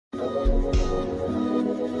Hey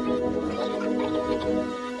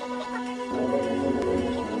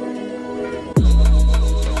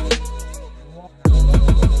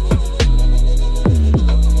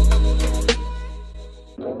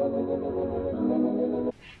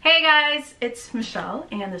guys, it's Michelle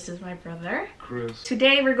and this is my brother Chris.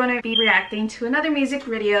 Today we're going to be reacting to another music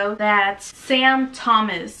video that Sam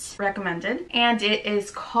Thomas recommended, and it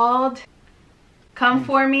is called Come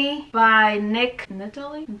For Me by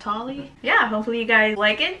Nittoli. Yeah, hopefully you guys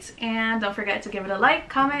like it, and don't forget to give it a like,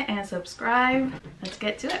 comment, and subscribe. Let's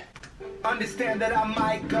get to it. Understand that I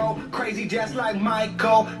might go crazy just like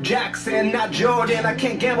Michael Jackson, not Jordan. I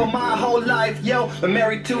can't gamble my whole life, yo. I'm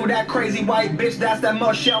married to that crazy white bitch, that's that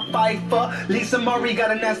Michelle Pfeiffer. Lisa Marie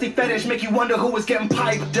got a nasty fetish, make you wonder who was getting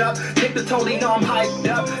piped up. Nittoli know I'm hyped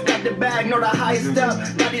up, got the bag, know the heist up.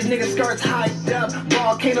 Got these niggas skirts hyped up,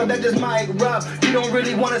 volcano that just might rub. You don't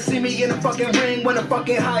really wanna see me in a fucking ring when the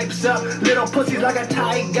fucking hype's up. Little pussies like a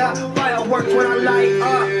tiger, fireworks when I light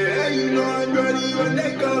up. Yeah, you know I'm ready when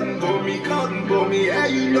they come for me. Come for me, yeah,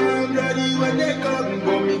 you know I'm ready when they come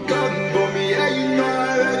for me. Come for me, yeah, you know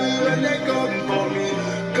I'm ready when they come for me.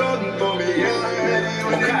 Come for me, yeah, I'm ready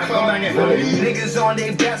when they come for me. Niggas on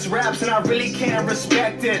their best raps and I really can't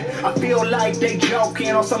respect it. I feel like they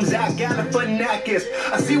joking on some Zach Galifianakis.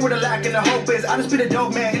 I see where the lack and the hope is. I just be the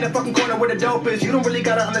dope man in the fucking corner where the dope is. You don't really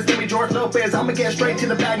gotta understand me, George Lopez. I'ma get straight to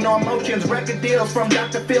the bag, no emotions. Record deals from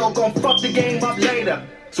Dr. Phil, gon' fuck the game up later.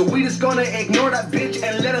 So we just gonna ignore that bitch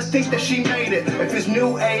and let her think that she made it. If it's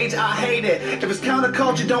new age, I hate it. If it's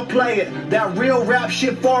counterculture, don't play it. That real rap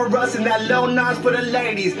shit for us and that low nines for the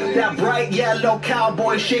ladies. That bright yellow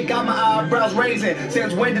cowboy shit got my eyebrows raising.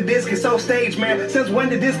 Since when did this get so staged, man? Since when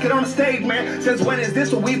did this get on the stage, man? Since when is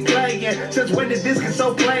this what we playing? Since when did this get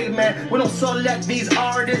so played, man? We don't select these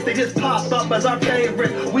artists, they just pop up as our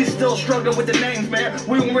favorite. We still struggling with the names, man.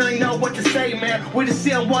 We don't really know what to say, man. We just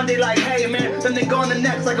see them one day like, hey, man. Then they go on the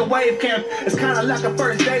next like a wave camp. It's kinda like a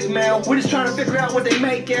first date, man. We're just trying to figure out what they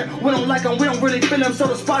making. We don't like them, we don't really feel them, so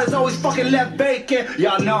the spot is always fucking left vacant.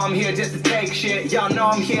 Y'all know I'm here just to take shit. Y'all know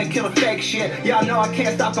I'm here to kill the fake shit. Y'all know I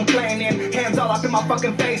can't stop complaining. Hands all up in my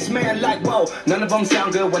fucking face, man. Like, whoa, none of them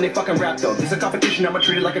sound good when they fucking rap though. This is a competition, I'ma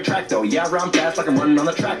treat it like a track though. Yeah, I run fast like I'm running on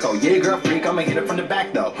the track, oh. Yeah, girl freak, I'ma hit it from the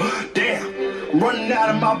back though. Damn, I'm running out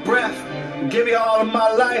of my breath. Give you all of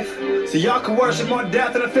my life, so y'all can worship more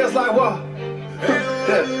death, and it feels like, whoa.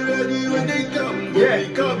 I'm ready when they come for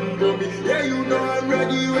me, come for me. Yeah, you know I'm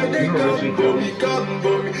ready when they come for me, come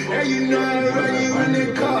for me. Yeah, you know I'm ready when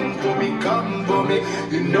they come for me, come for me.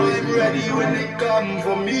 You know I'm ready when they come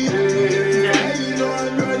for me. Yeah, you know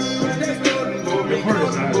I'm ready when they come for me,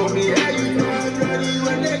 come for me. Yeah, you know I'm ready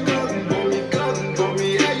when they come for me, come for me.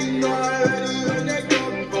 Yeah, you know I'm ready when they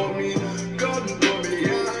come for me, come for me.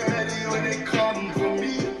 Yeah, I'm ready when they come for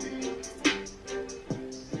me.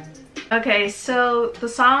 Okay, so the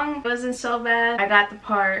song wasn't so bad. I got the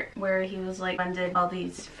part where he was like, when did all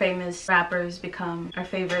these famous rappers become our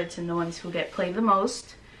favorites and the ones who get played the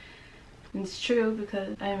most? And it's true,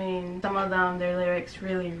 because I mean, some of them, their lyrics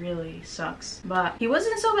really sucks. But he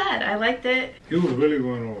wasn't so bad. I liked it. He was really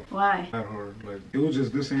going off. Why? That hard. Like, he was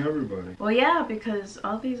just dissing everybody. Well, yeah, because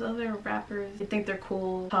all these other rappers, they think they're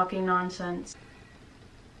cool, talking nonsense.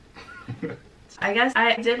 I guess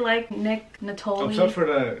I did like Nittoli. Except for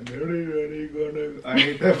that. I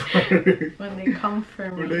hate that part. When they come for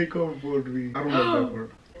me. When they come for me. I don't like that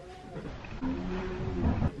part.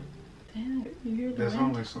 Damn, you hear That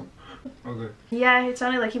sounds like something. Okay. Yeah, it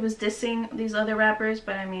sounded like he was dissing these other rappers,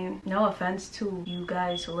 but I mean, no offense to you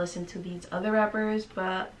guys who listen to these other rappers,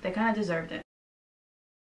 but they kind of deserved it.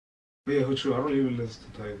 Yeah, who true. I don't even listen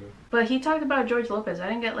to Tiger. But he talked about George Lopez. I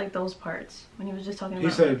didn't get like those parts when he was just talking about.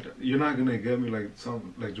 He said, "You're not gonna get me like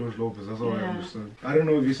some like George Lopez." That's all I understood. I don't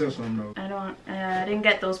know if he said something though. I didn't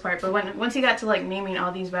get those parts. But once he got to like naming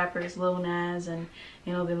all these rappers, Lil Nas, and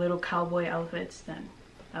you know the little cowboy outfits, then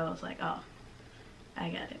I was like, oh, I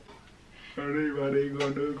get it. Anybody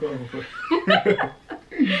gonna come?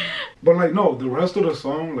 But like no, the rest of the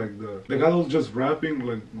song, like the guy that was just rapping,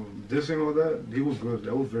 like dissing all that, he was good.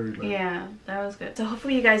 That was very like, yeah, that was good. So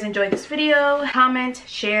hopefully you guys enjoyed this video. Comment,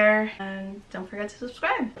 share, and don't forget to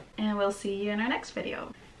subscribe. And we'll see you in our next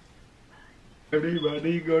video.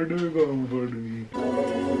 Everybody gonna come for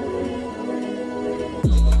me.